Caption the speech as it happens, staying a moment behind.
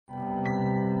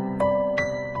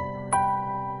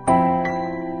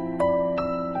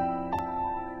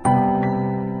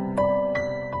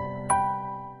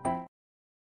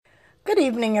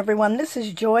evening, everyone. This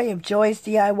is Joy of Joy's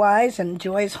DIYs and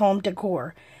Joy's Home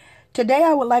Decor. Today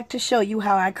I would like to show you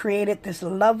how I created this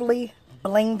lovely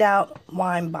blinged out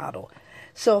wine bottle.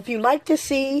 So if you'd like to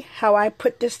see how I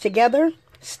put this together,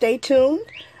 stay tuned.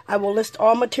 I will list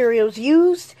all materials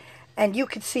used and you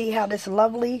can see how this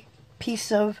lovely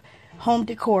piece of home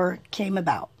decor came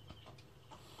about.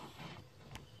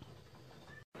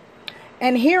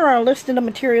 And here are a list of the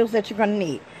materials that you're going to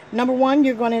need. Number one,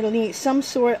 you're going to need some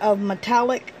sort of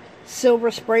metallic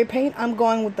silver spray paint. I'm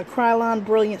going with the Krylon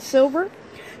Brilliant Silver.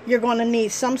 You're going to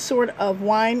need some sort of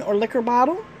wine or liquor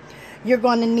bottle. You're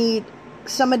going to need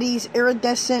some of these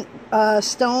iridescent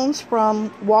stones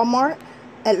from Walmart,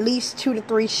 at least 2 to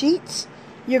 3 sheets.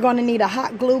 You're going to need a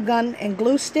hot glue gun and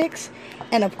glue sticks.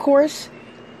 And of course,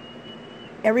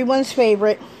 everyone's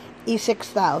favorite,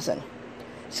 E6000.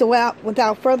 So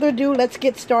without further ado, let's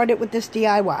get started with this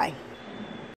DIY.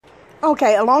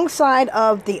 Okay, alongside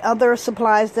of the other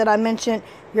supplies that I mentioned,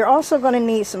 you're also going to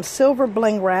need some silver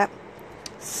bling wrap,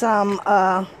 some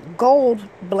gold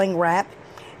bling wrap,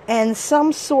 and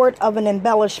some sort of an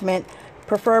embellishment,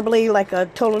 preferably like a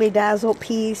totally dazzled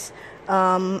piece.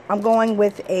 I'm going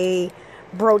with a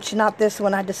brooch, not this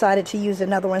one. I decided to use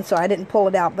another one, so I didn't pull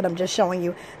it out, but I'm just showing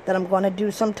you that I'm going to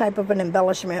do some type of an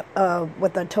embellishment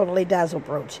with a totally dazzled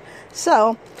brooch.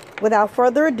 So, without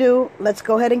further ado, let's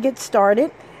go ahead and get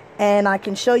started. And I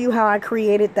can show you how I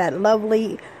created that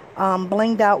lovely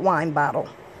blinged out wine bottle.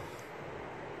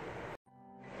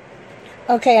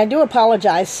 Okay, I do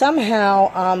apologize.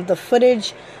 Somehow the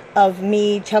footage of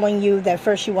me telling you that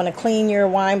first you want to clean your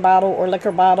wine bottle or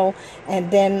liquor bottle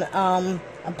and then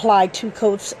apply 2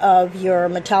 coats of your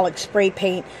metallic spray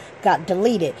paint got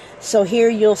deleted. So here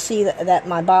you'll see that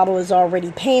my bottle is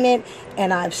already painted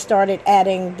and I've started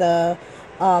adding the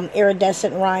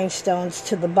iridescent rhinestones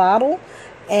to the bottle.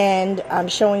 And I'm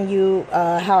showing you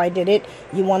how I did it.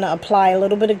 You want to apply a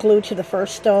little bit of glue to the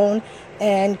first stone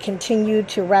and continue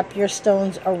to wrap your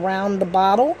stones around the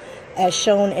bottle as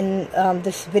shown in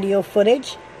this video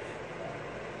footage.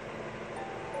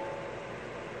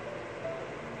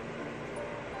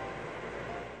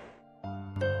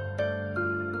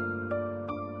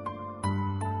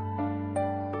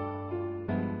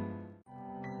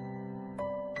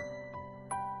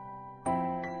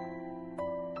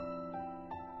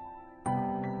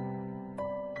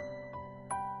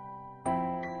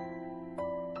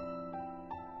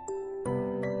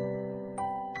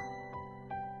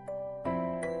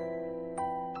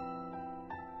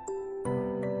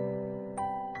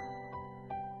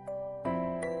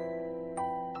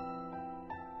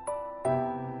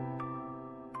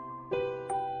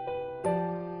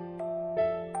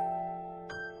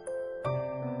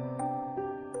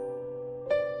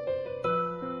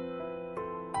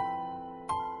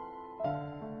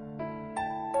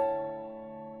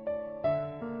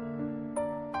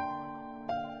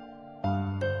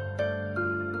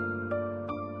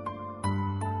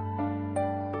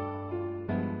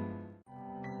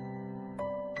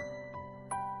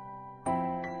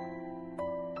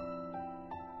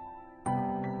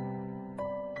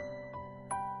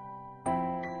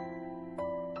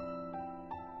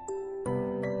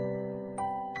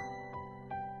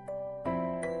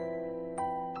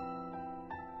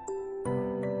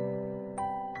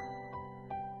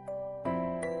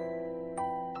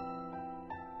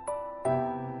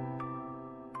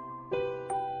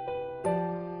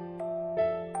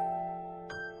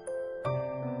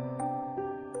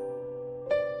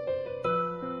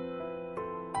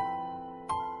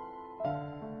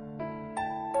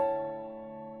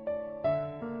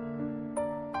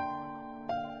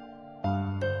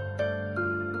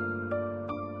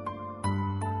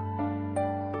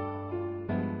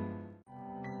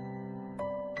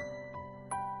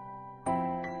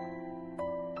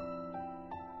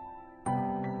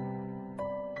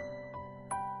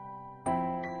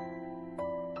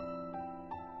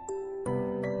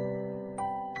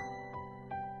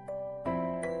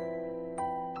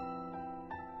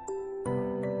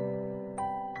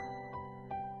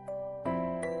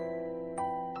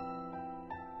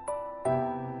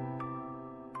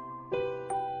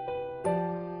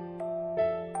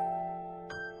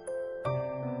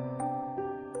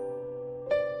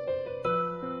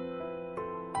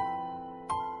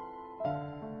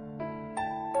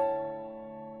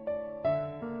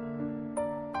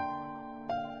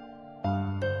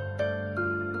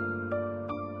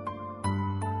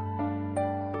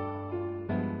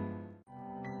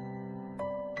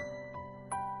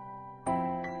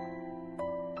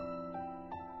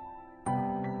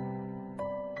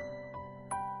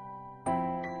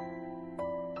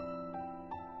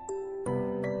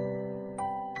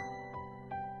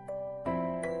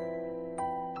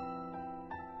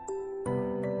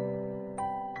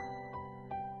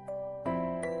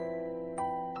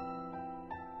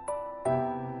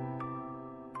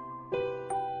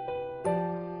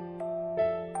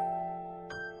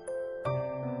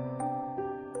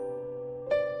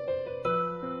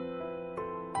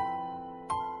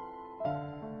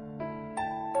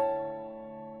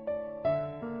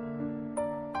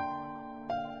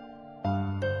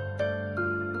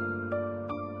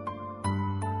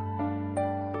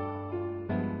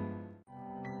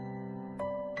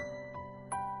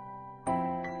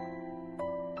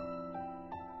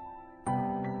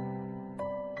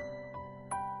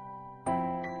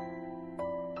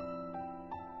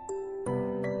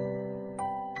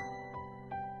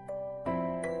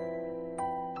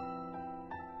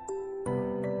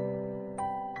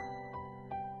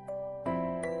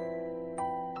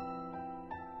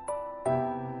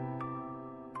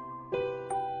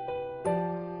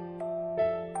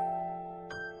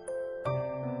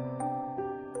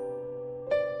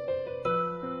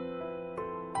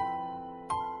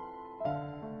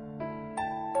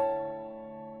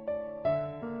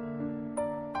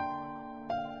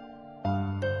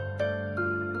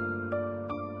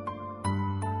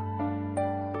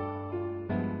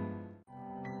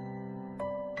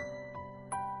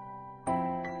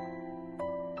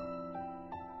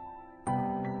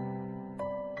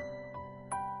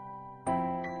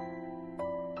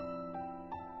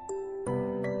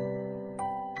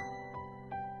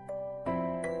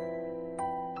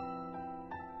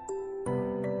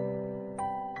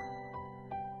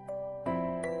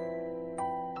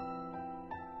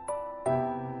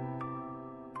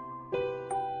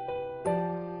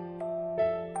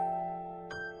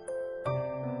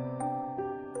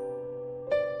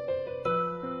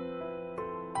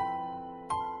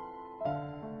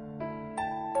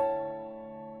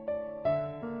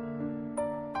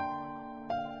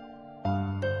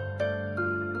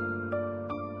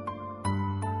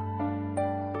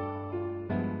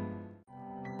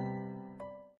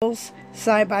 bottles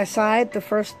side by side.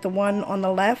 The one on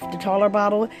the left, the taller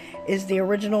bottle, is the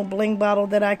original Bling bottle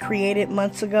that I created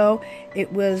months ago.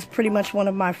 It was pretty much one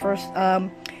of my first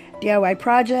DIY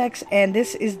projects, and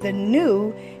this is the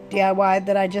new DIY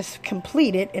that I just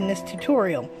completed in this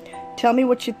tutorial. Tell me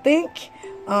what you think.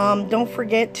 Don't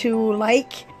forget to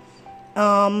like,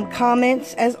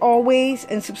 comments as always,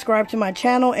 and subscribe to my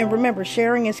channel. And remember,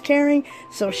 sharing is caring,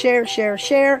 so share.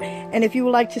 And if you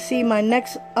would like to see my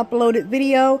next uploaded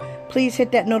video, please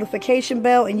hit that notification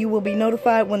bell and you will be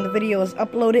notified when the video is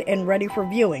uploaded and ready for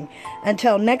viewing.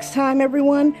 Until next time,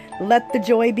 everyone, let the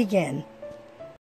joy begin.